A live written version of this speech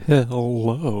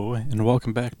Hello, and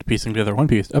welcome back to Piecing Together One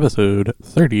Piece, episode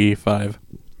 35.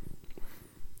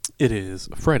 It is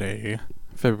Friday,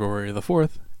 February the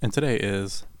 4th, and today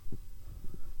is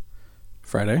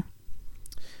Friday,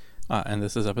 and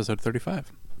this is episode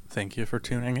 35. Thank you for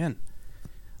tuning in.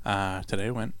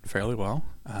 Today went fairly well.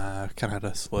 Kind of had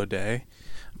a slow day,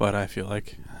 but I feel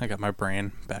like I got my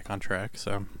brain back on track,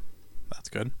 so that's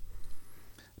good.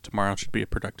 Tomorrow should be a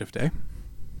productive day.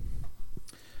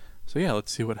 So yeah,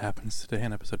 let's see what happens today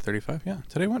in episode 35. Yeah,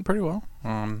 today went pretty well.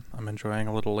 I'm enjoying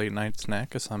a little late night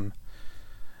snack of some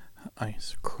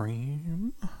ice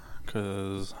cream,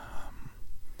 because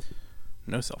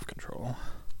no self-control.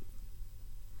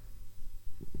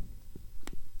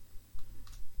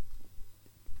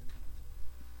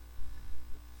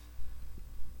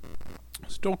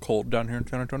 Still cold down here in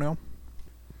San Antonio.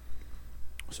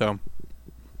 So,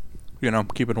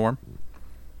 keep it warm.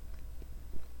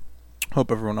 Hope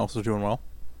everyone else is doing well.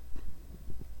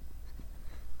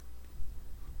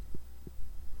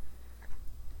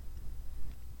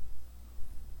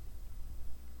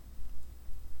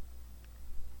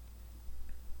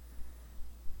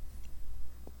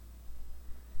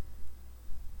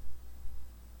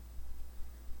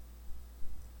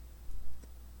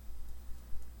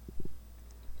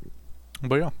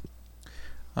 But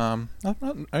yeah,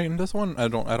 this one I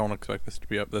don't expect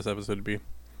this episode to be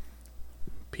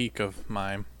peak of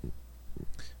my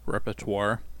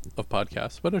repertoire of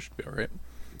podcasts, but it should be alright.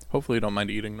 Hopefully you don't mind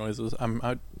eating noises.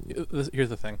 Here's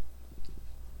the thing.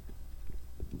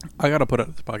 I gotta put out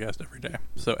this podcast every day,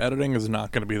 so editing is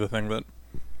not gonna be the thing that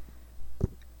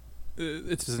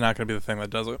it's just not gonna be the thing that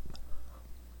does it.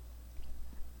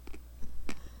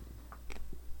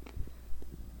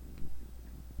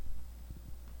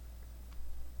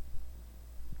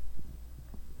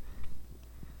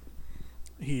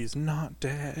 He's not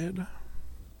dead.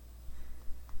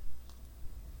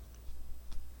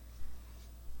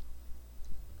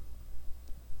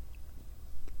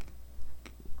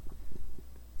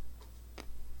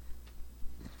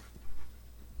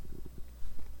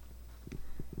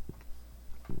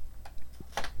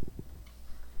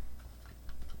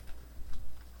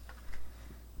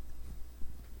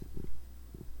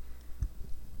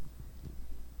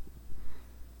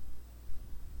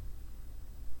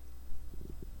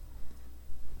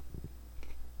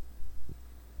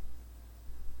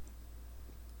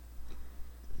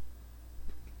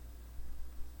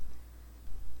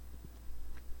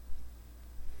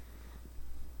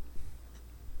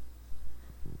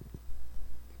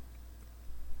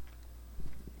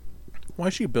 Why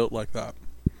is she built like that?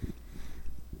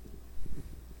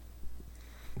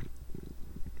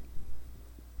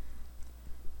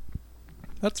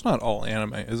 That's not all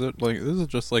anime, is it? Like, this is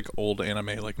just like old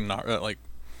anime, like not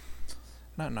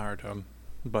Naruto,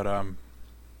 but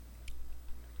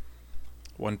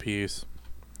One Piece,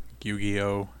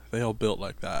 Yu-Gi-Oh. They all built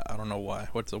like that. I don't know why.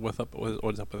 What's up with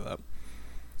that?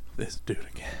 This dude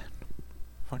again.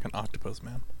 Fucking octopus,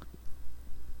 man.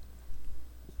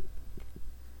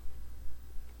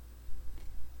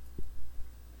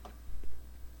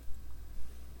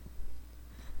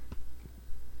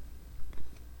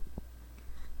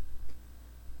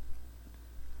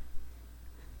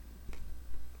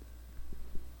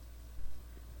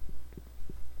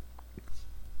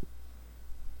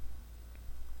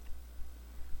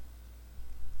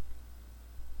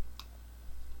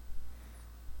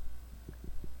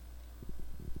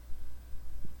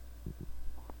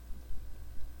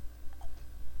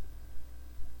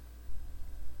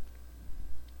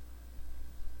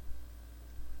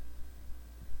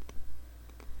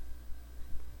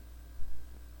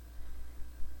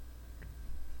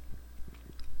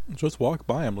 Just walk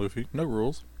by him, Luffy. No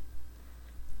rules.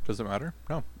 Does it matter?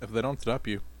 No. If they don't stop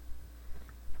you,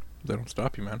 they don't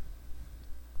stop you, man.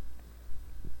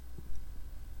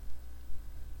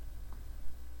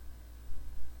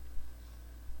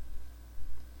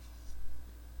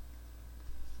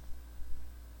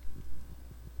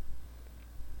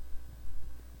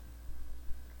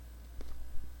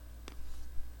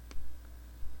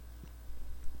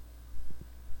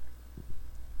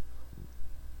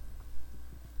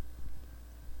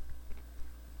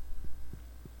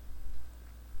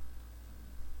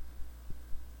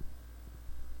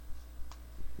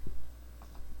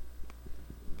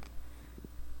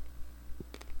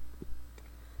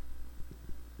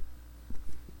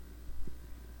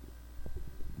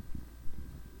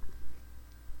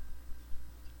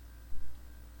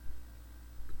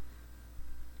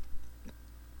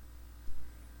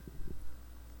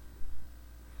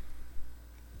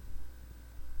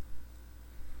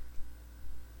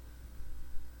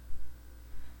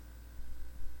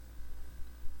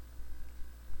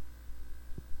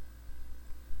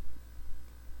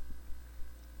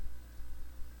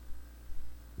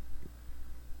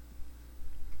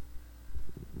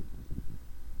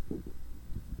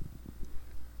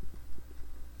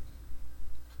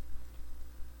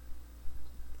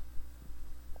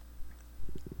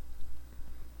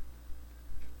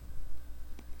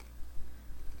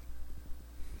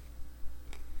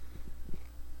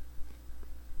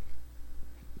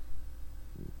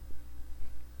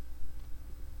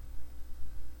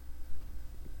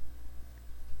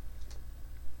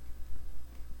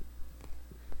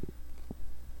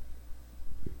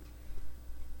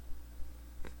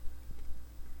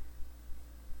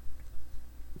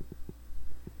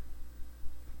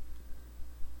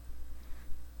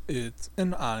 It's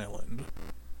an island.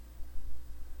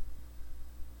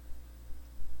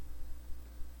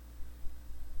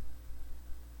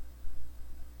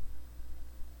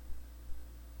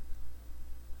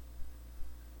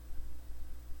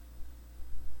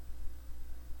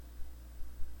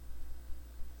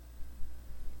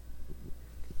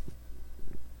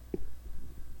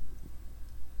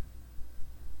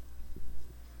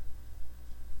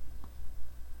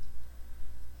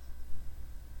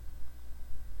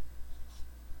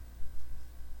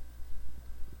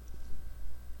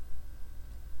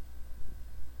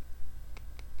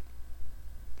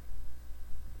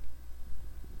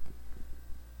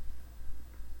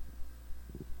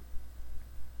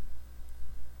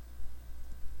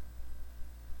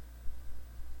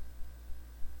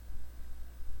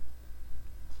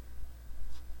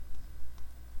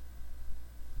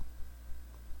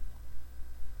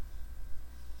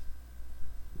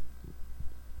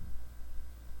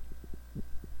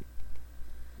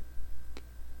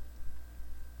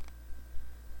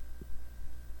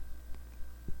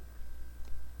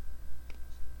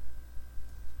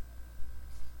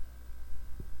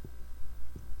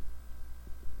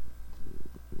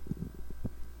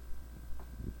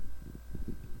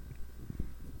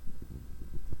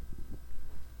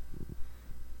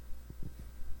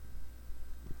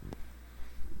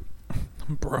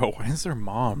 Bro, where's their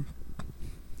mom?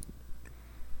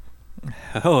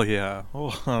 Hell yeah.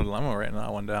 Oh, I'm writing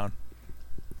that one down.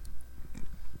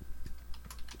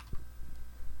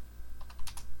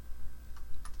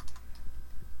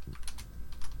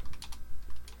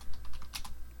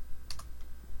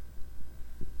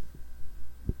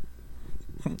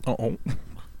 Oh.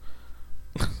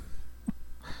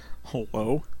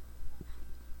 Hello?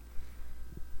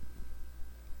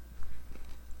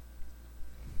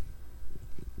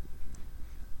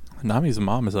 Nami's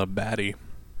mom is a baddie.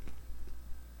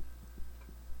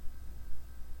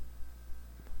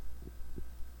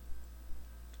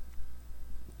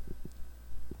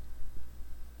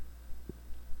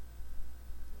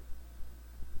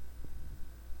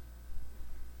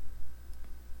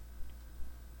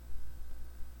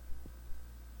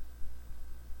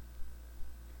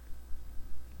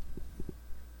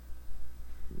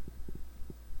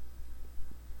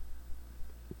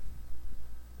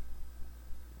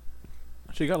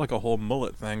 She got like a whole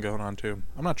mullet thing going on too.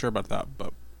 I'm not sure about that,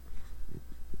 but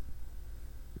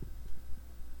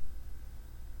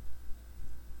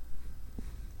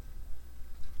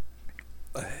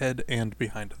ahead and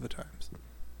behind the times.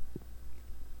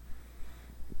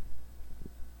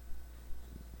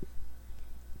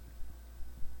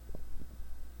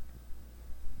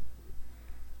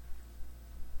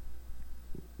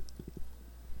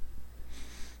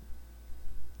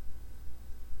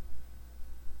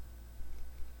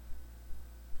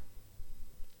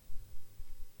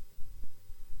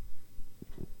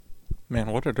 Man,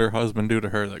 what did her husband do to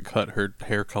her that cut her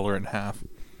hair color in half?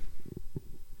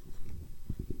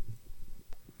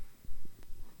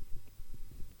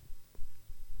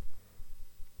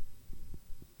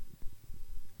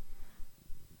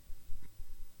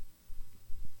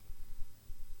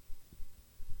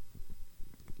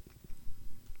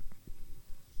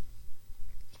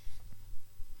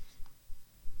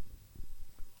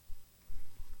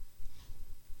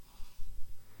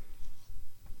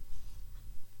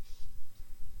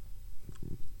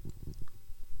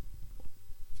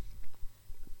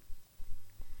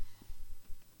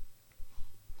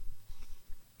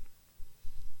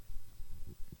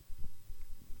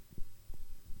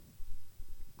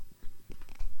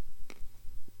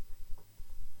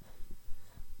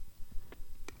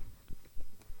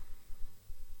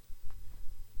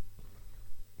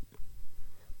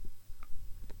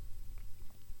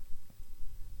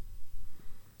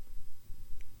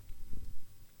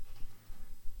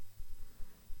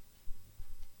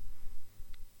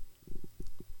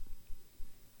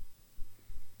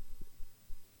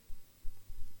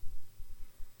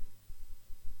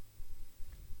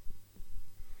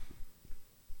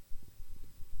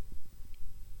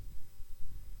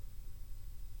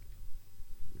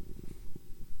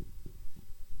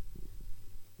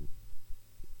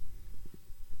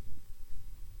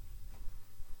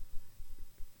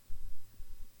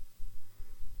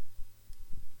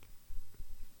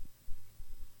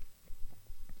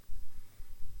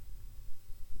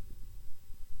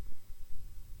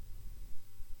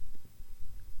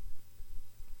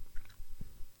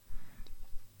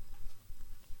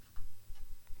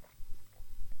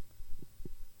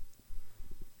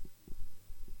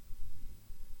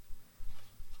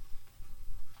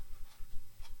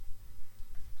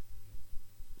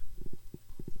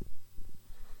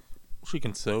 She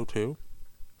can sew too.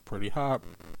 Pretty hot.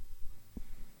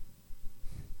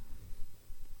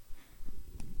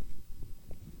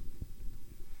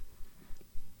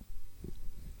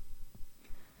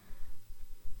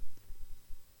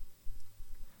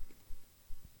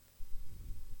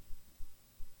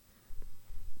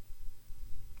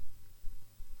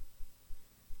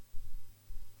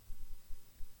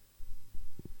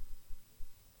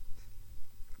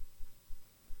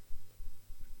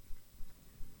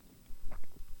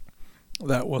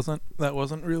 That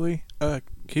wasn't really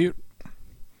cute.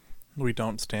 We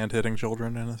don't stand hitting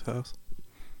children in this house.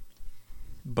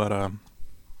 But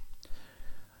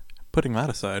putting that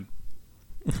aside,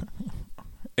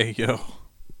 hey yo.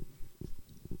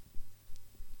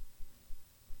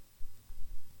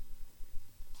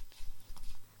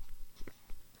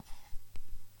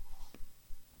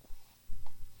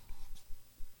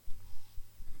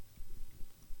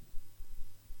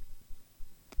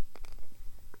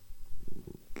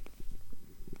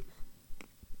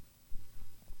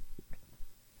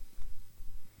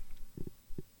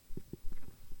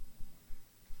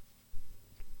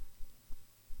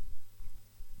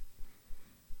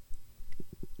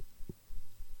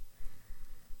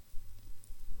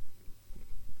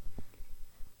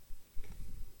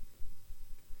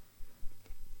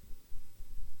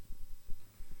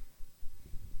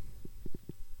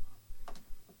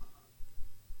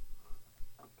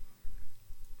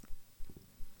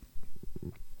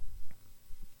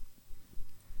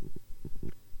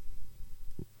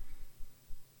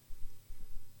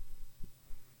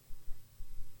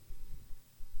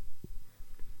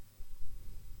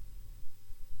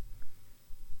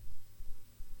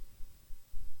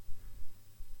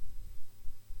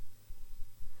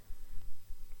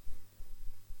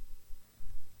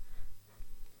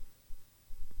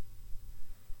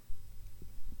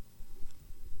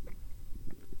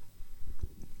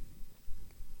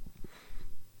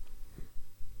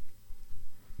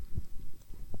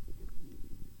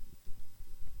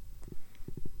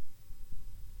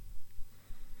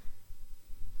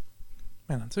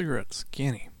 Man, that cigarette's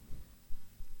skinny.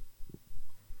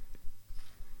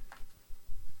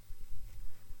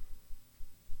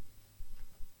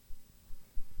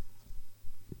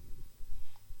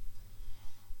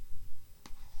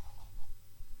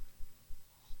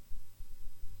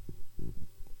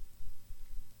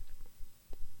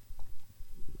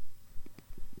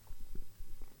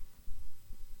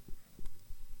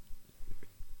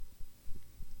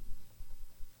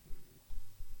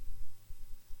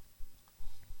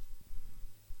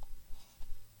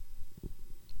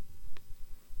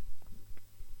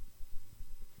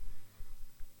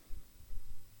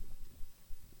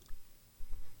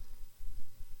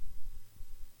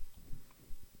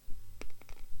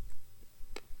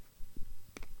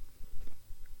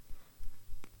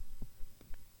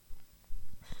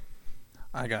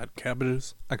 I got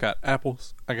cabbages, I got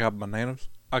apples, I got bananas,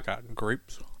 I got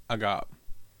grapes, I got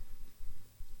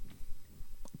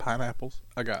pineapples,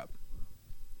 I got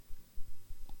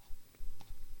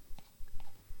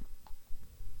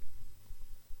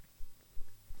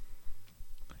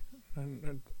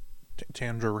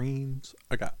tangerines,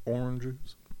 I got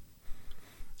oranges,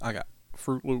 I got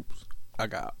Fruit Loops, I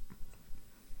got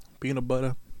peanut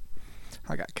butter,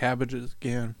 I got cabbages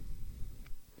again,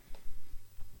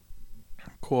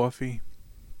 coffee,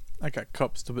 I got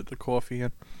cups to put the coffee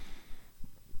in,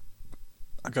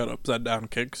 I got upside down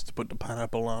cakes to put the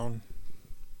pineapple on.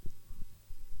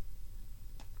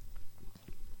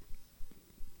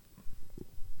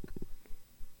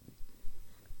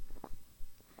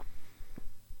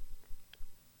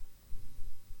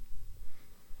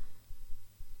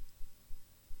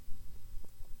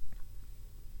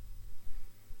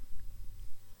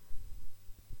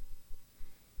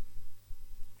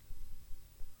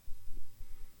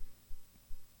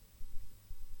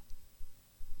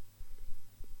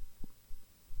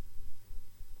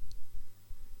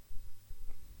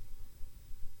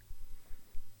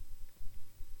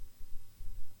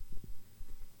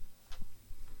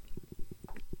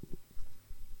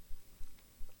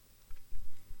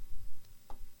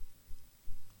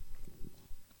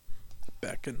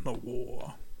 Back in the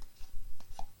war.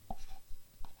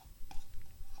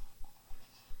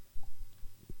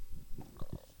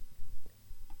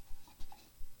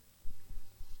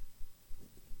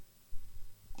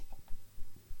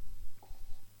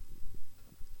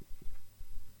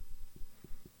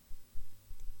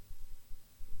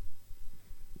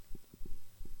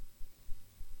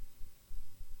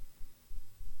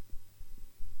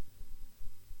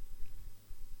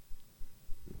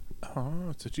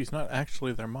 Oh, so she's not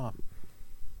actually their mom.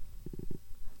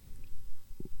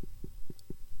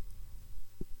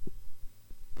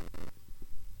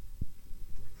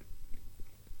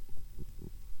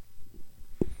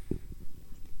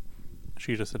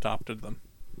 She just adopted them.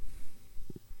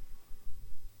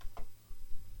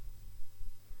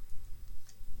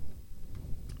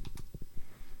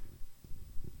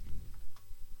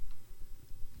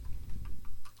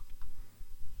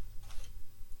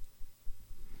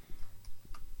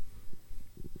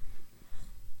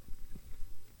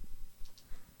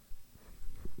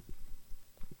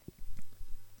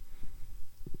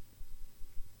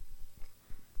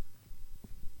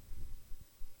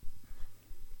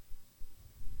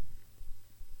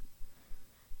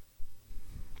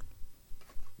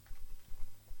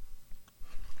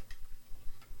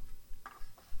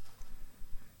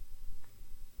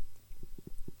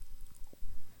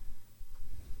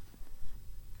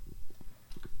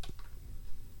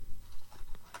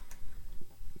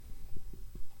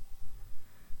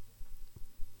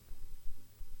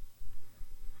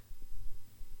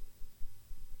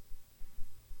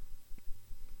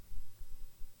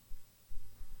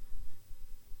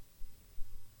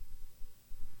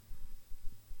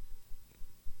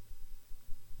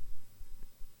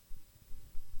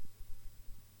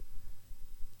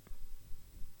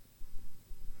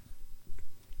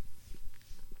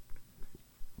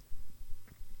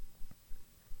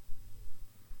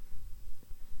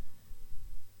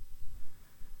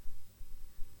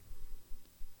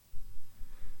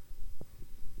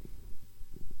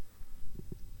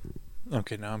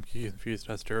 Okay, now I'm confused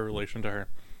as to her relation to her.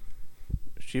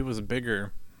 She was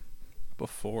bigger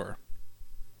before.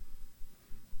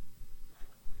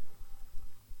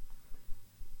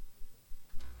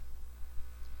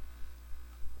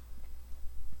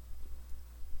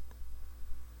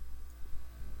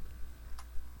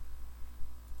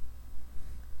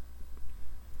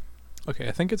 Okay,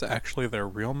 I think it's actually their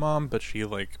real mom, but she,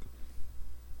 like,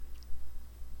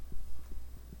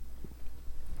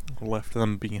 left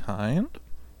them behind?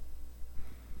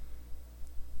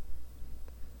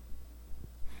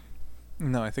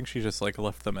 No, I think she just, like,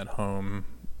 left them at home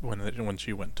when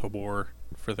she went to war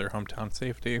for their hometown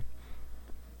safety.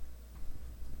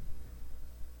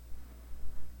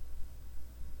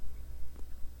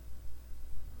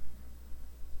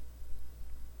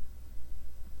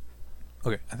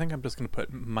 Okay, I think I'm just gonna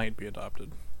put might be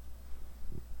adopted.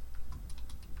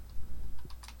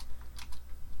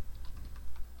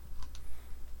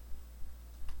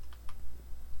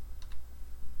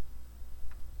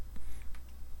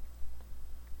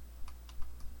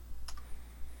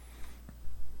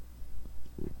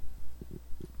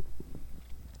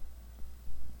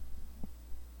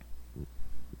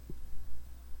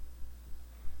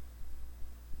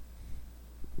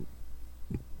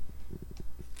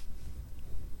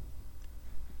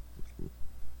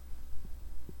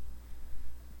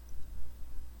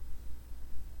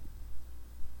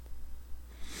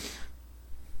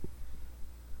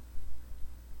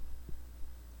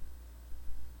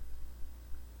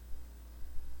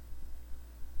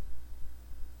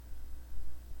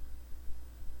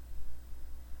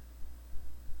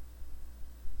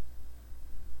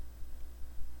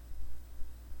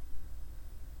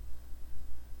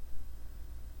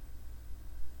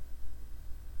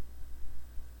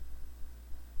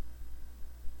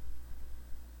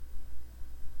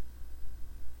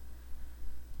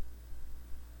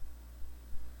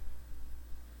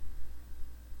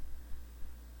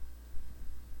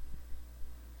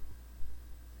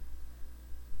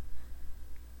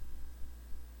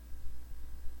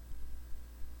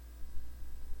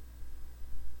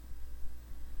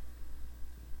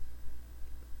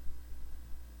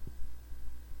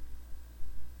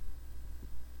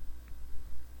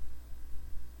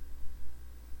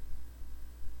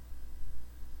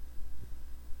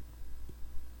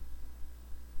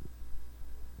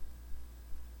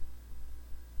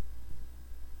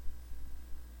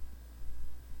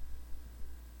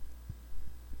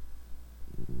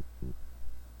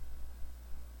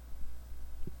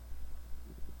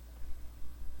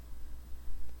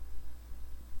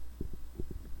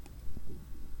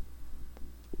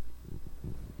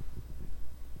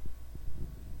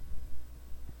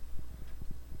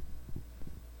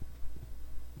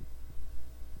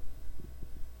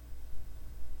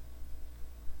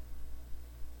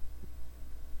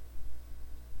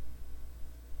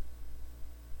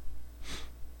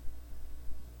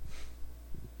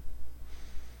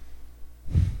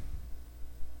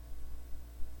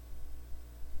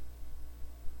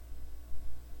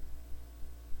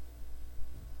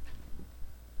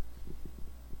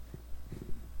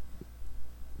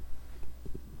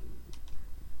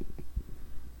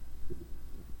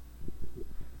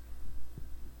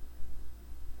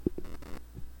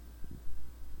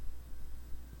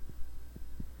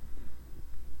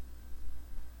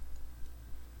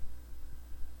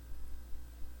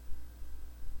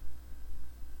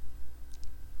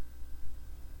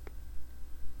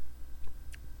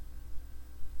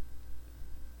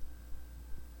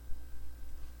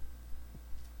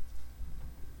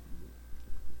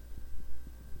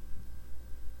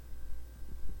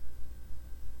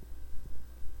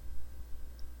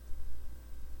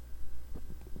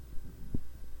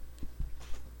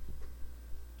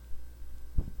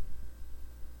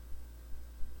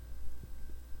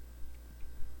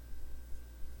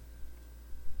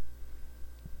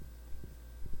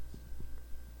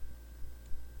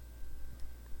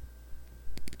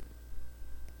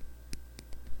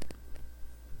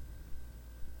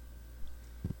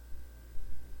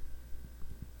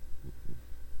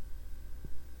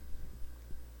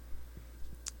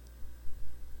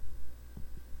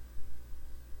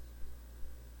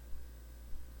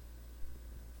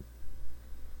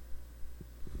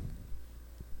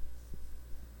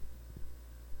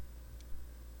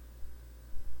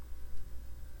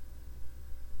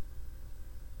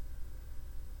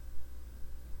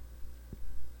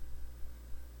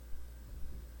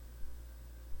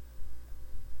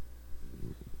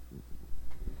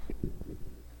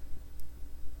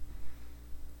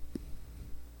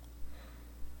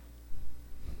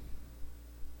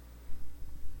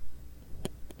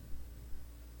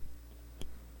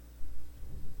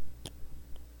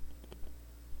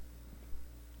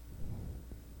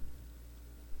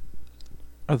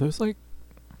 Are those like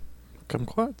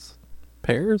kumquats?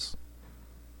 Pears?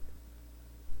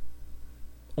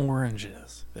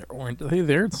 Oranges. They're orange.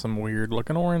 They're some weird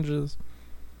looking oranges.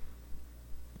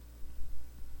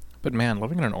 But man,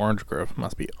 living in an orange grove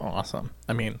must be awesome.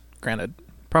 I mean, granted,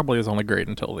 probably is only great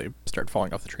until they start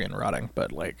falling off the tree and rotting,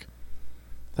 but like,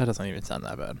 that doesn't even sound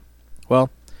that bad.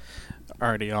 Well,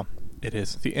 alrighty, y'all. It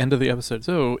is the end of the episode,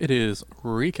 so it is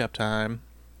recap time.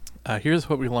 Here's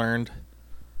what we learned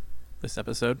this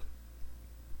episode.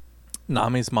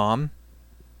 Nami's mom,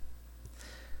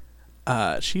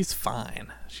 she's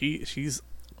fine. She's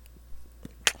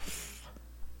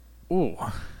ooh.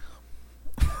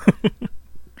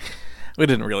 We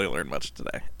didn't really learn much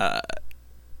today.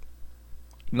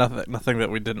 Nothing that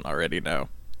we didn't already know.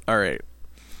 All right.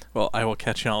 Well, I will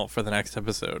catch y'all for the next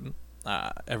episode.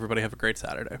 Everybody have a great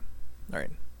Saturday. All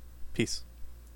right. Peace.